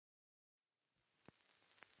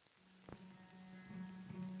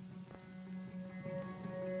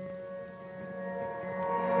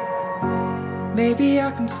Maybe I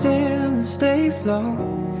can sail and stay afloat.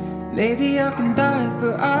 Maybe I can dive,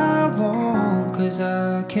 but I won't, 'cause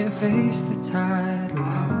I can't face the tide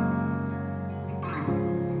alone.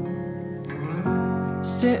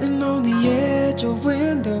 Sitting on the edge of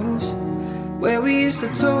windows where we used to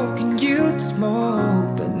talk and you'd smoke,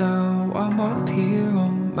 but now I'm up here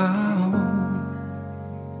on my own.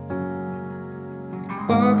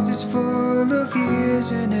 Boxes full of years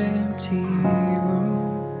and empty rooms.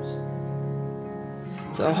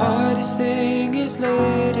 The hardest thing is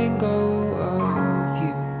letting go of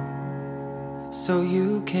you, so you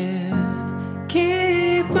can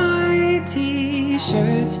keep my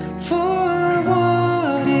t-shirts for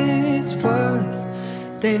what it's worth.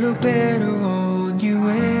 They look better on you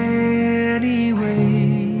anyway.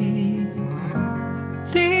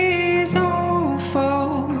 These old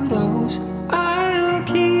photos, I'll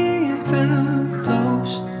keep them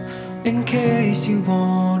close in case you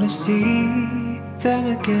wanna see them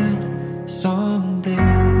again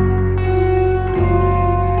someday.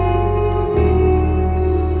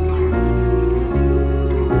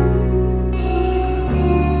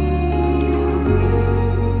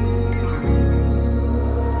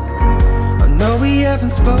 We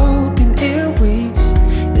haven't spoken in weeks.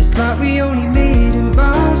 It's like we only meet in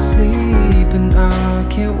my sleep, and I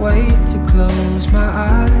can't wait to close my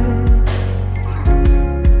eyes.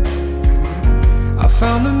 I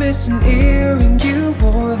found the missing earring you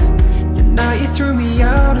wore the night you threw me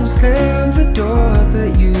out and slammed the door,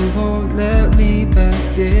 but you won't let me back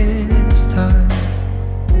this time.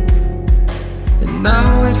 And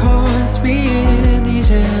now it haunts me in these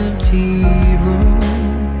empty rooms.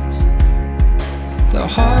 The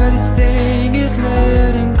hardest thing is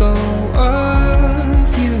letting go of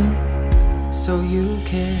you, so you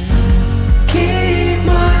can keep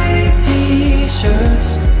my t-shirts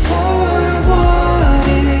for what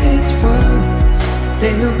it's worth.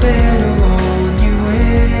 They look better on you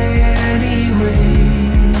anyway.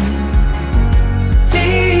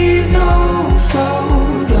 These old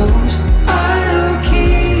photos, I'll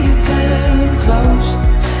keep them close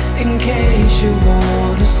in case you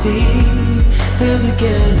wanna see them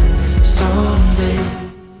again someday.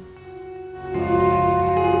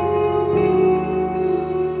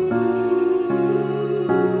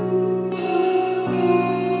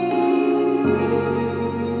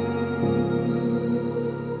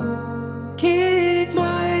 Keep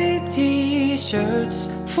my t-shirts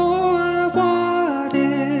for what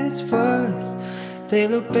it's worth. They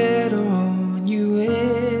look better on you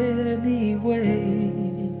anyway.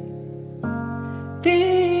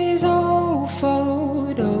 These old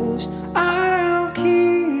photos, I'll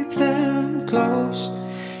keep them close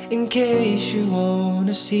in case you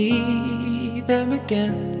wanna see them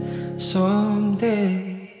again someday.